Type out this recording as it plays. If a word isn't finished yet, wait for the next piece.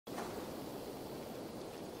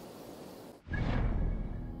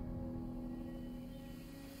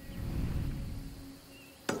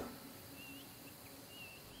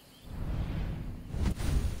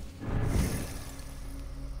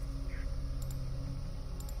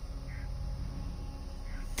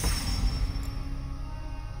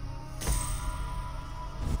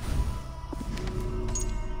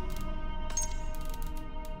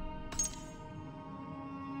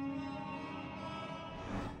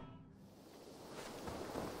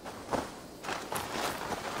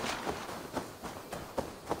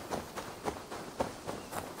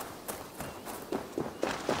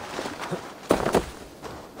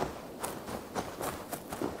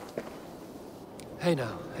Hey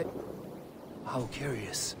now, hey. How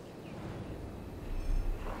curious.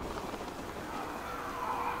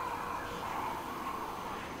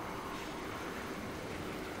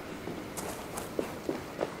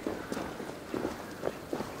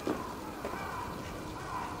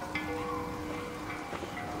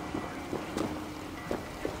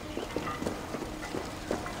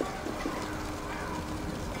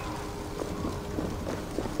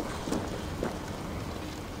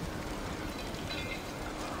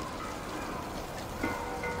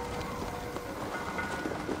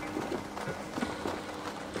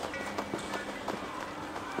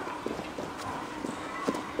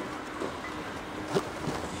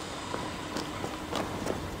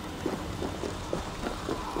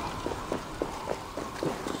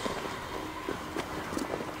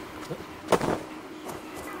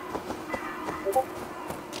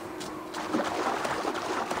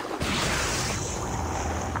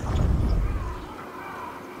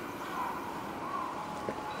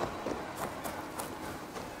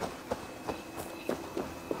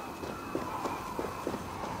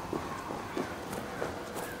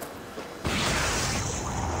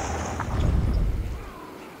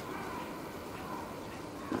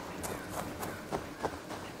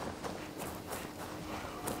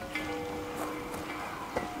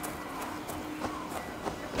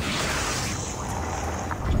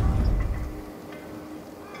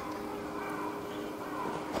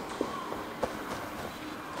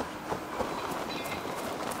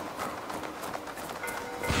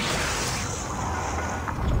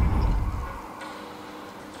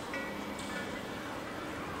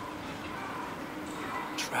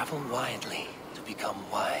 Travel widely to become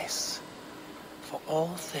wise. For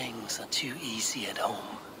all things are too easy at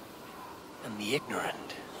home, and the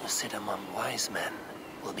ignorant who sit among wise men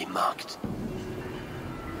will be mocked.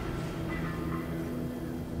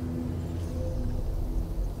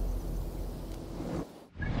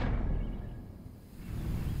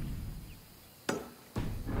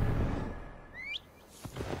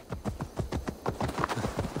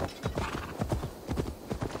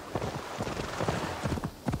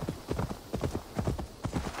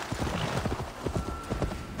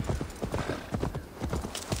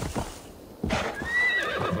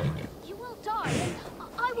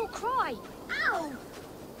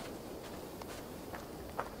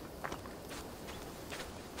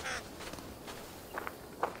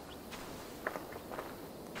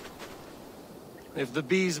 If the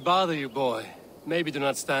bees bother you, boy, maybe do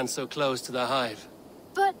not stand so close to the hive.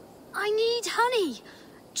 But I need honey.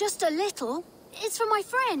 Just a little. It's for my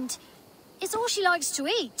friend. It's all she likes to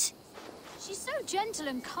eat. She's so gentle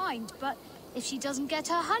and kind, but if she doesn't get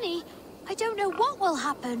her honey, I don't know what will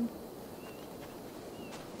happen.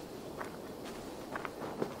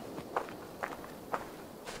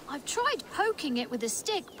 I've tried poking it with a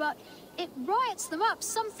stick, but it riots them up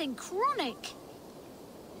something chronic.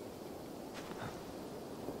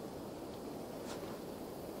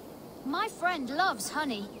 My friend loves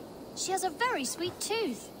honey. She has a very sweet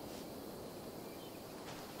tooth.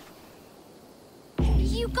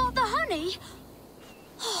 You got the honey?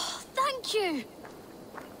 Oh, thank you.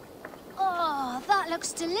 Oh, that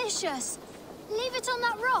looks delicious. Leave it on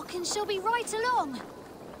that rock and she'll be right along.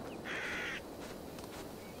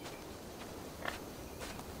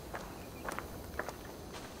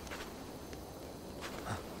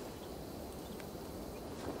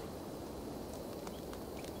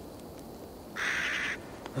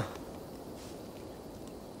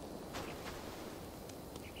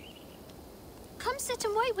 Sit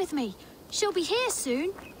and wait with me. She'll be here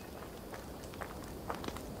soon.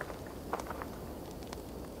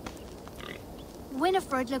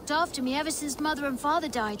 Winifred looked after me ever since Mother and Father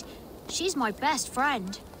died. She's my best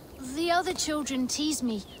friend. The other children tease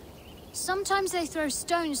me. Sometimes they throw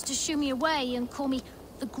stones to shoo me away and call me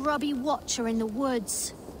the grubby watcher in the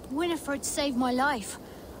woods. Winifred saved my life.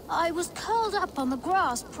 I was curled up on the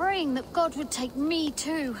grass praying that God would take me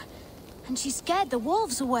too. And she scared the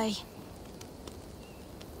wolves away.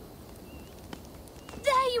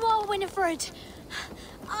 There you are, Winifred!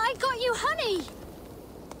 I got you honey!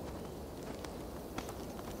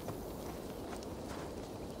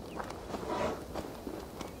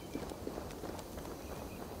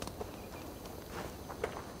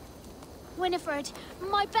 Winifred,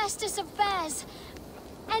 my bestest of bears.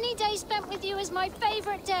 Any day spent with you is my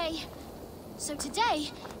favorite day. So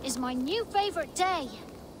today is my new favorite day.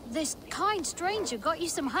 This kind stranger got you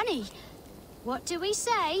some honey. What do we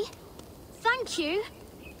say? Thank you.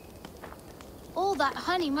 All that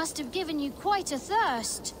honey must have given you quite a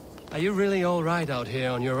thirst. Are you really all right out here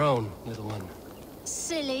on your own, little one?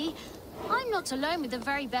 Silly. I'm not alone with the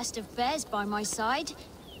very best of bears by my side.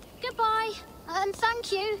 Goodbye, and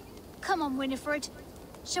thank you. Come on, Winifred.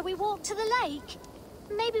 Shall we walk to the lake?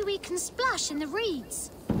 Maybe we can splash in the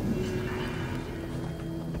reeds.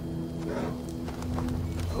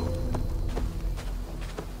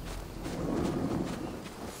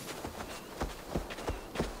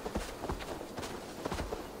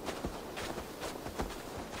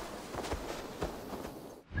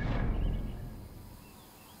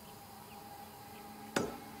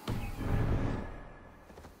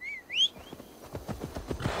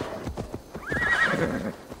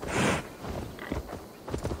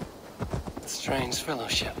 Strange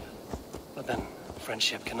fellowship. But then,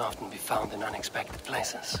 friendship can often be found in unexpected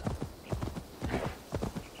places.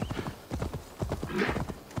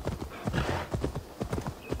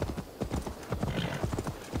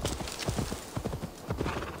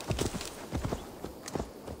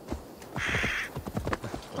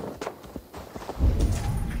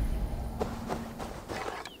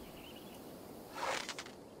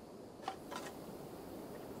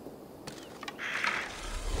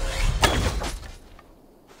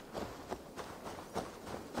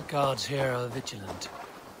 Guards here are vigilant.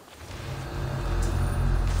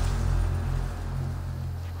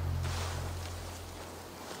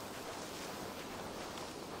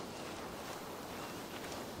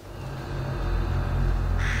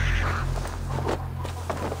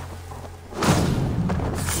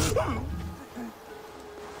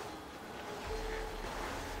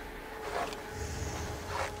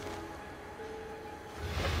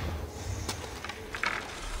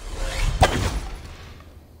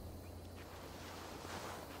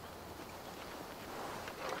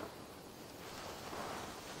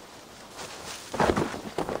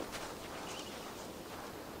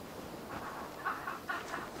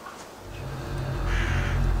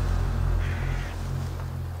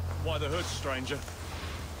 Why the hood, stranger?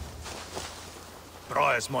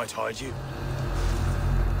 Briars might hide you.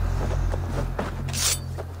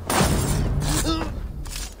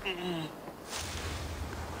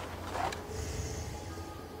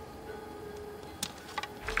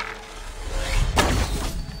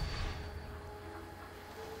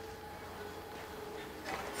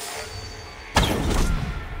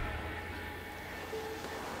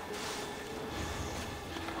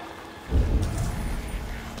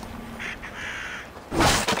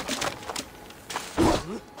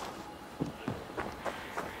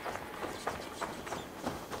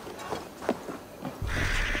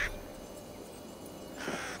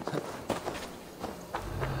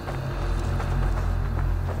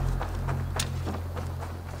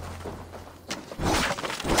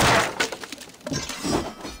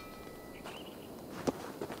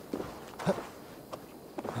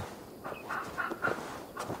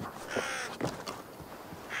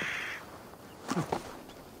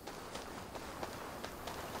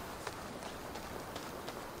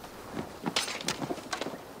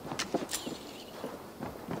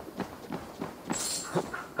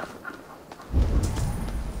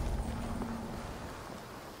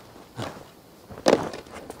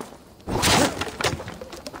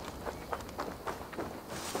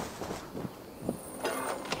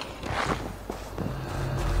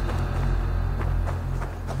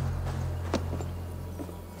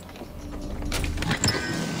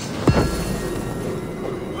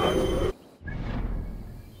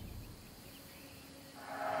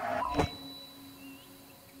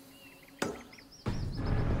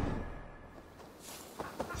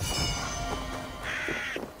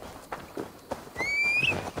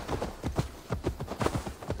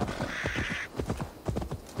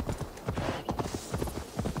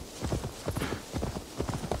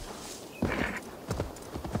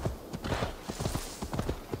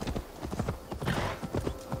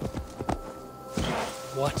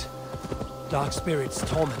 What? Dark spirits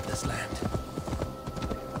torment this land.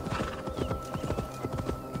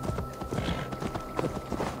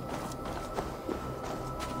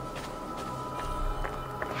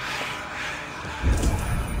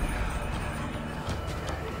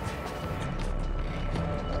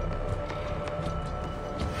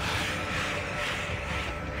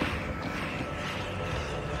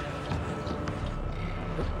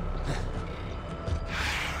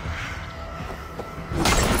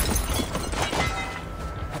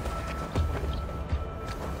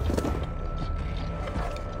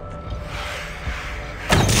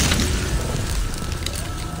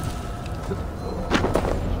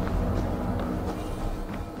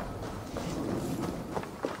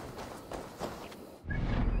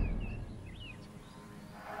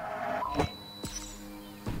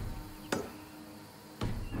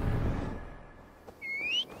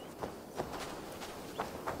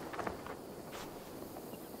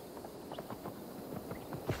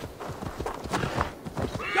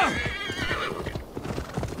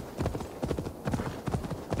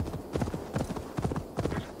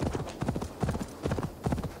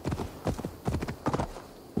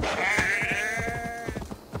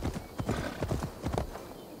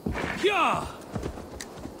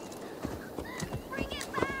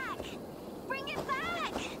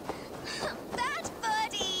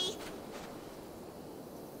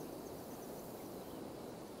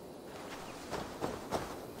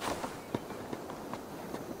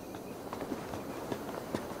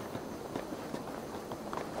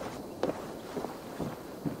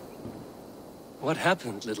 What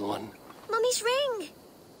happened, little one? Mummy's ring!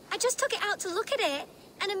 I just took it out to look at it,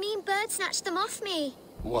 and a mean bird snatched them off me.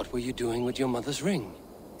 What were you doing with your mother's ring?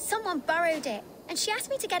 Someone borrowed it, and she asked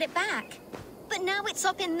me to get it back. But now it's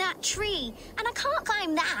up in that tree, and I can't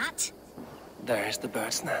climb that. There's the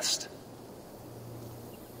bird's nest.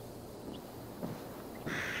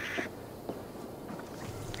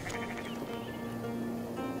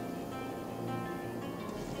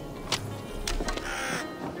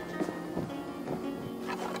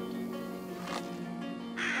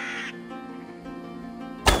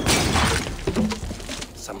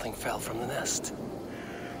 Something fell from the nest.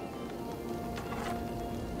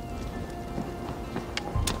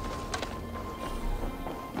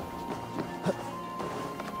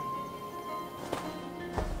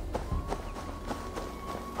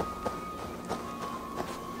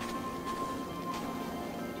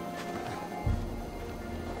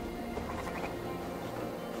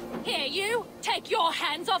 Here, you! Take your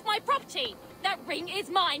hands off my property! That ring is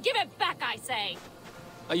mine! Give it back, I say!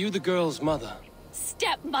 Are you the girl's mother?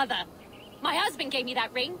 Stepmother! My husband gave me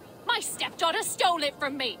that ring. My stepdaughter stole it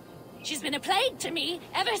from me. She's been a plague to me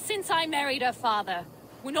ever since I married her father,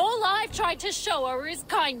 when all I've tried to show her is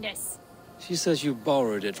kindness. She says you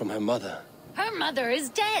borrowed it from her mother. Her mother is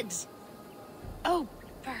dead. Oh,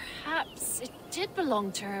 perhaps it did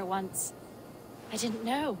belong to her once. I didn't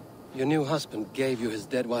know. Your new husband gave you his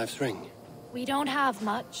dead wife's ring. We don't have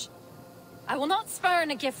much. I will not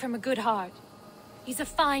spurn a gift from a good heart. He's a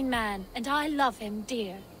fine man, and I love him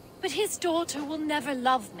dear. But his daughter will never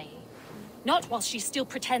love me. Not while she still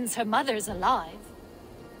pretends her mother's alive.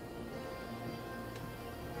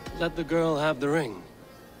 Let the girl have the ring.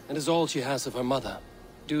 It is all she has of her mother.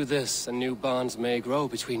 Do this, and new bonds may grow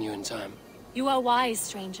between you in time. You are wise,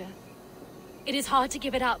 stranger. It is hard to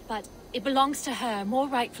give it up, but it belongs to her more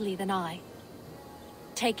rightfully than I.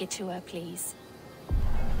 Take it to her, please.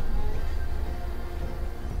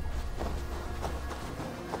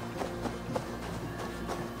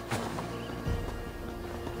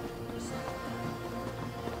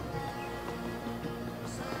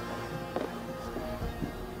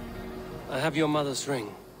 I have your mother's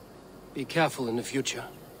ring. Be careful in the future.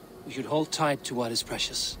 You should hold tight to what is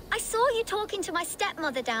precious. I saw you talking to my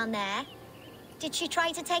stepmother down there. Did she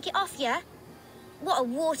try to take it off you? What a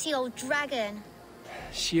warty old dragon.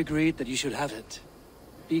 She agreed that you should have it.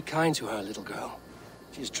 Be kind to her, little girl.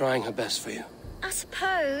 She's trying her best for you. I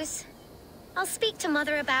suppose. I'll speak to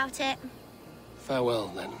Mother about it. Farewell,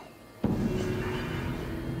 then.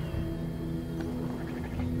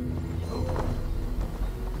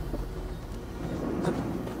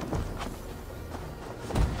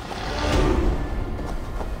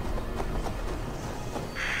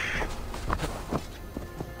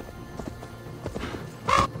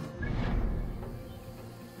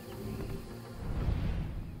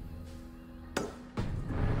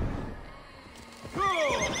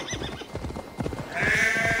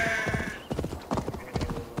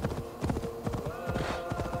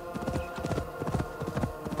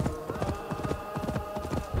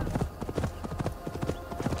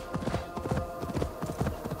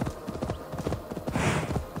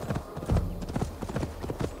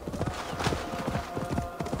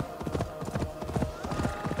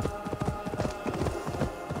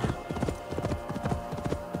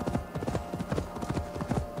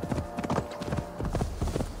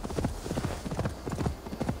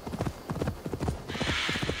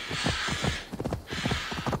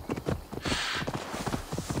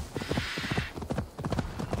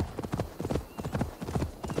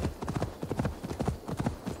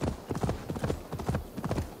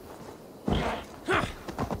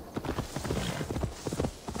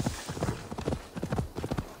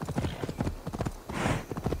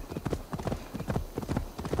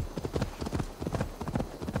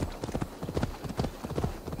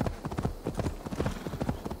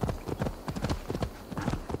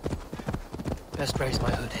 Best raise my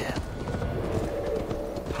hood here.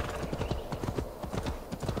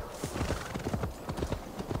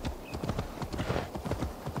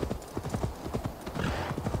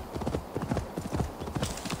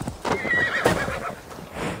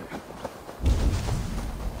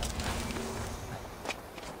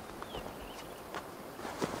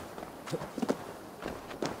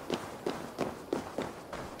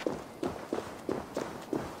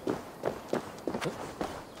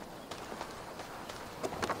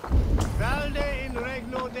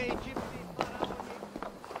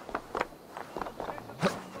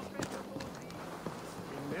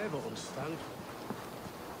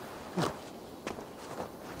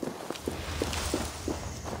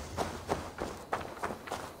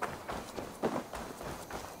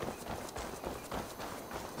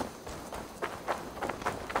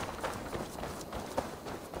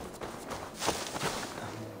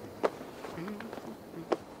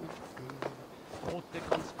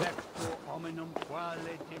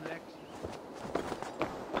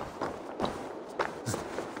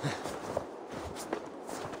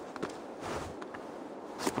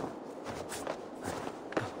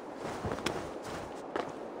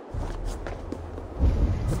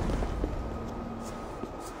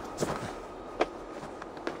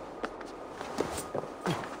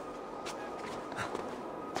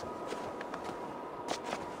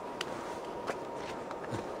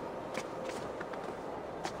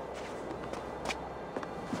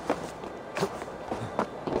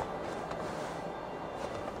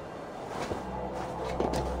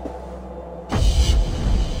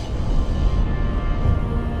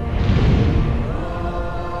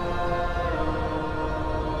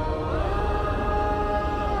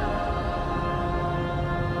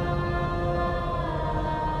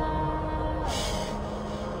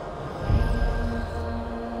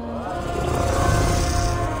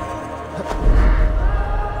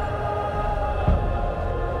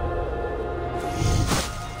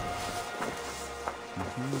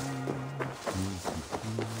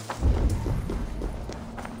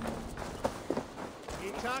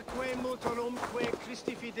 autonumque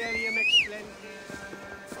Christi fidelium explendi.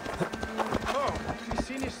 Oh, qui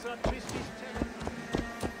sinistra tristis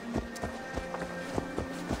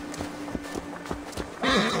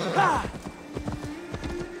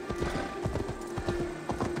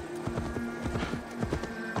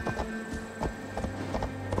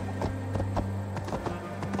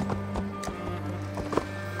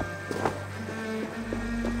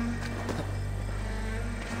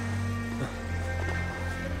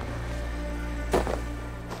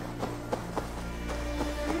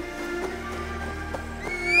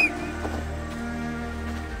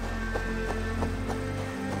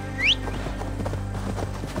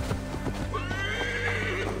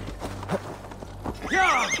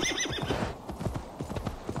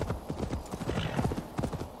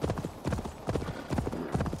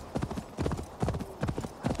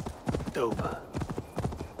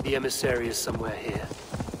The emissary is somewhere here.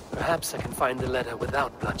 Perhaps I can find the letter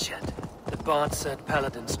without bloodshed. The Bard said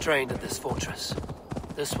paladins trained at this fortress.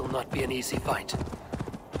 This will not be an easy fight.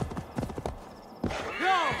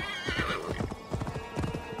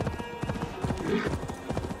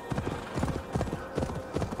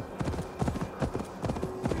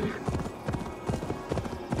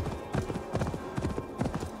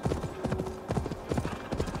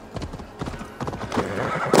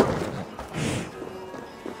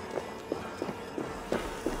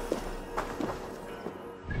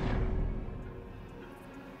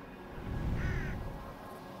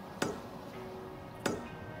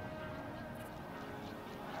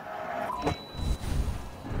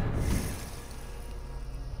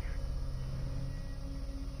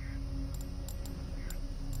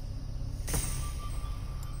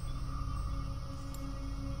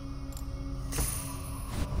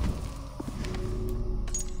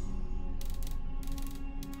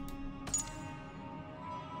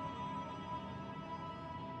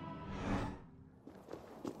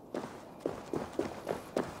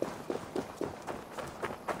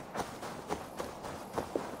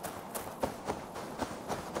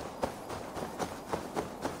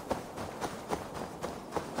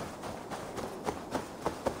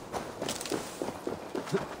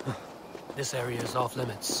 This area is off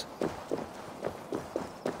limits.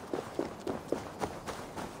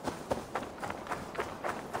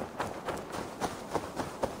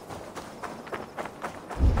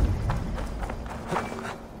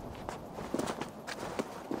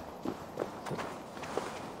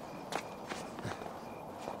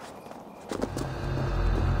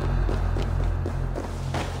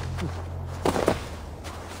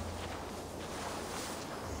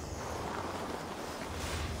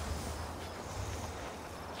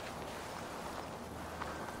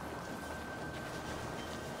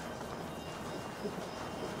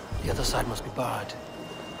 The other side must be barred.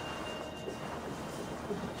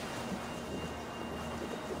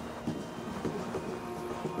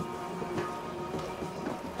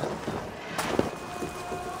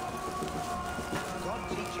 God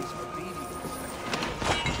teaches obedience.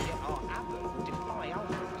 Yet our Abbot would defy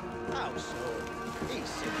Alfred. How so? He's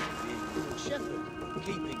simply being a good shepherd,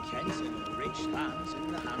 keeping Kent and the rich lands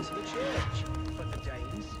in the hands of the church. But the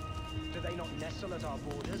Danes? Do they not nestle at our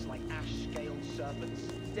borders like ash-scaled serpents?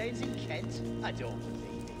 Danes in Kent? I don't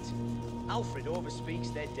believe it. Alfred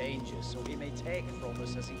overspeaks their dangers, so he may take from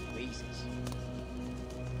us as he pleases.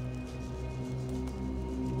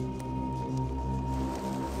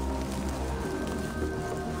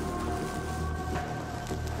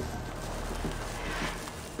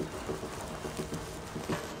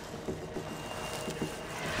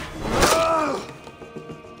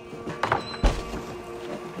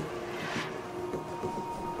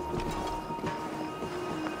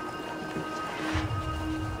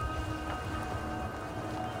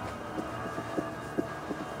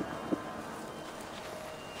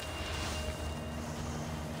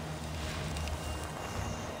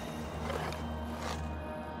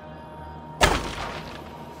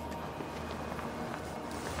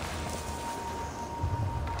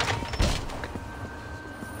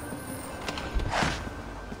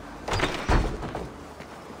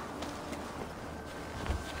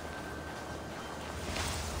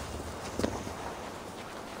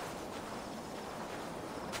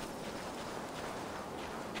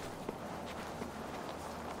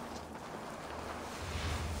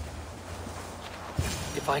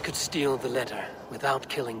 If I could steal the letter without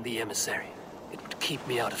killing the emissary, it would keep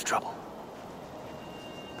me out of trouble.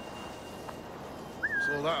 What's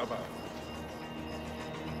all that about?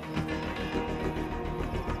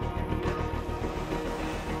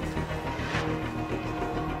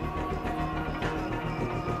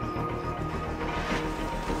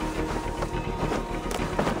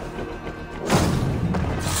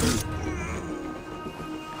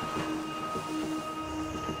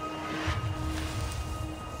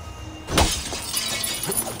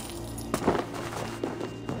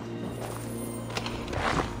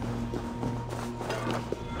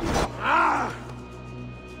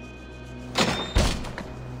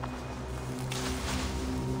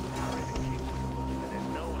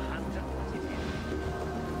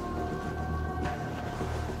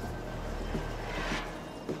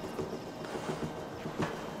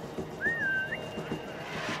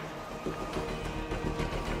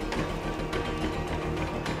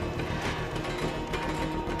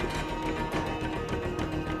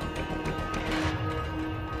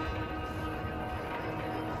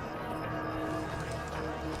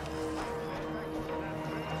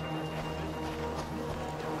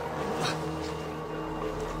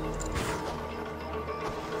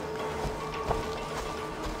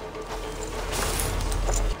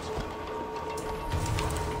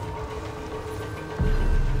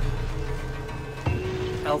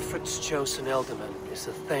 Alfred's chosen elderman is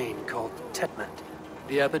a thane called Tetmund.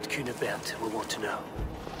 The Abbot Cunibert will want to know.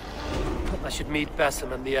 I should meet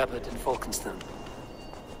Basim and the Abbot in Falkenston.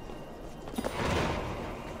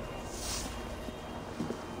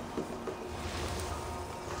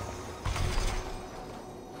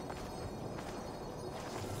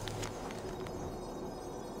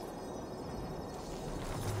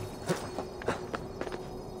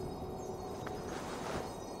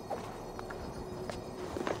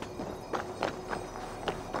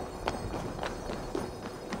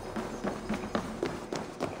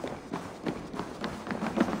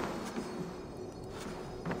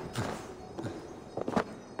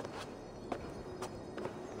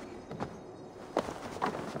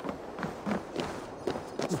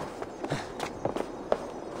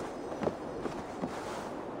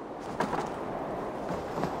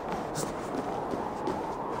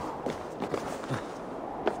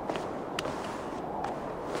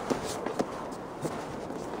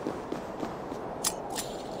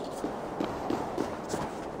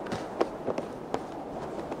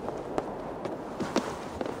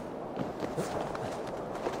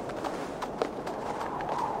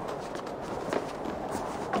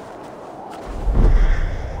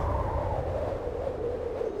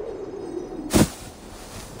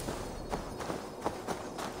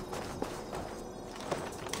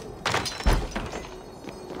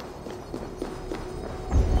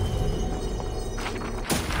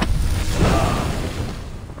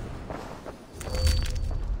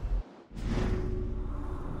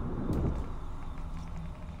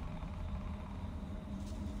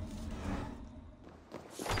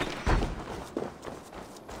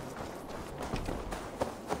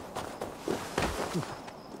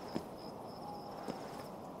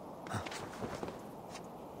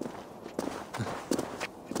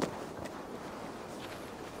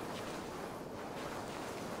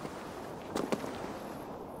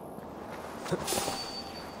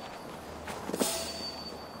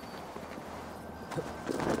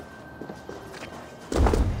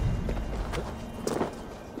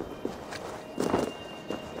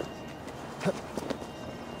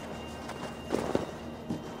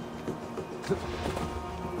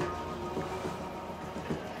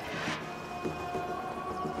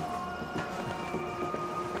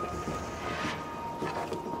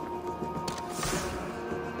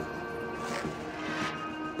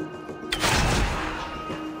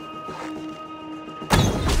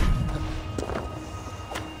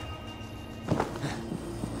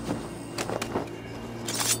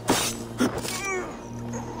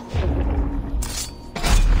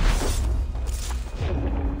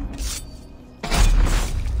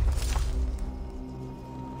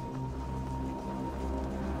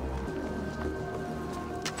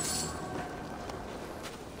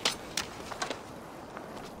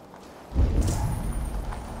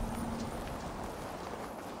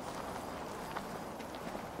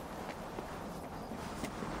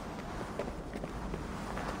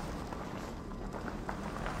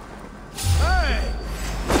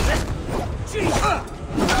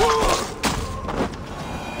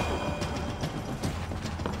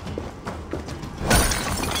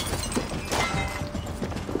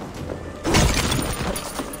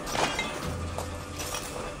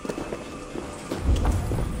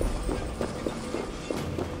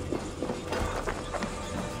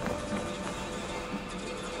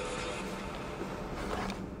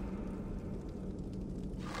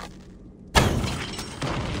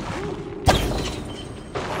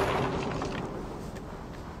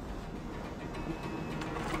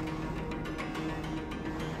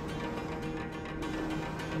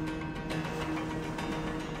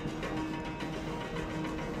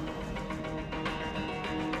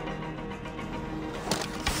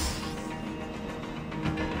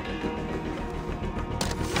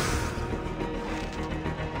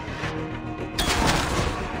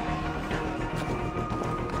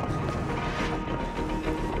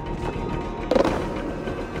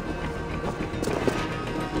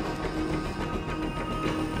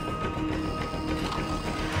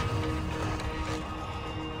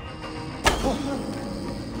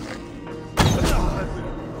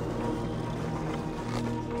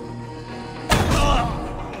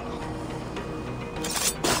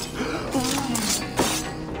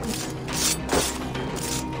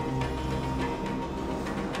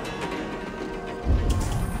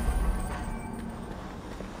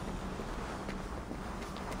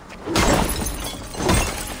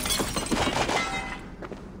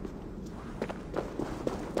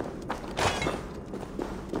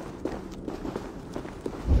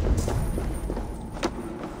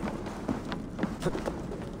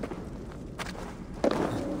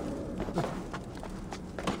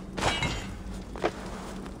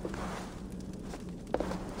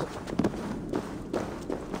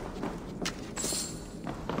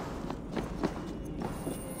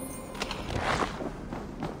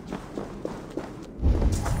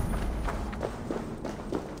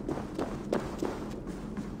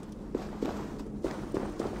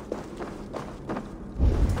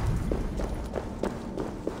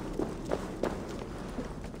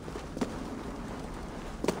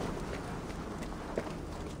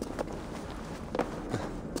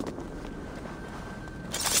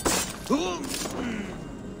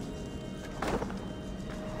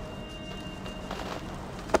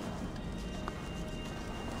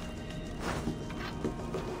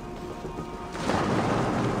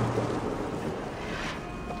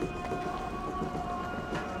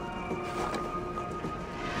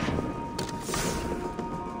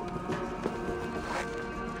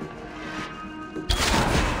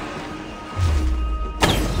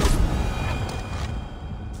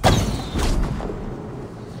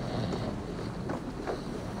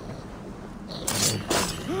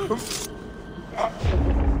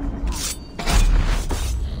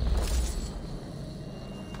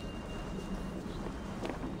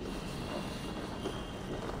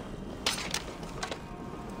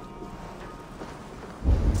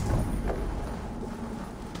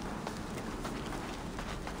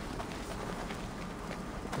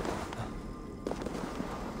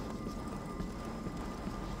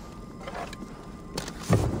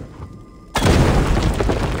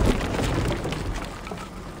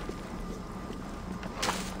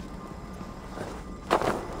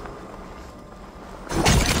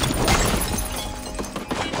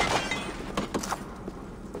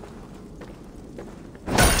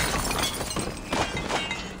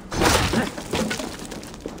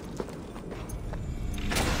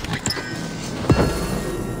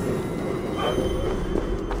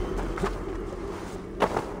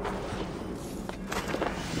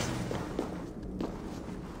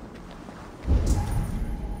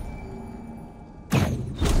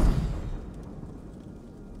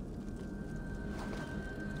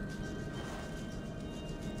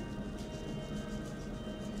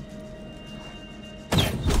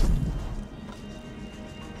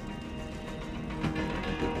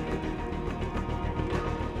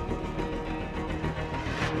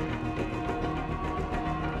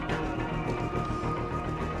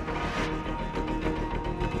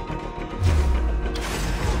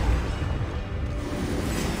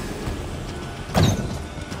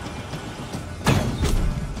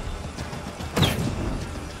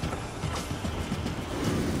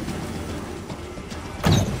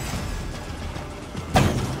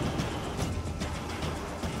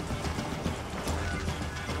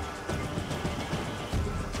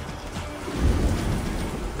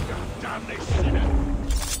 Damn this sinner!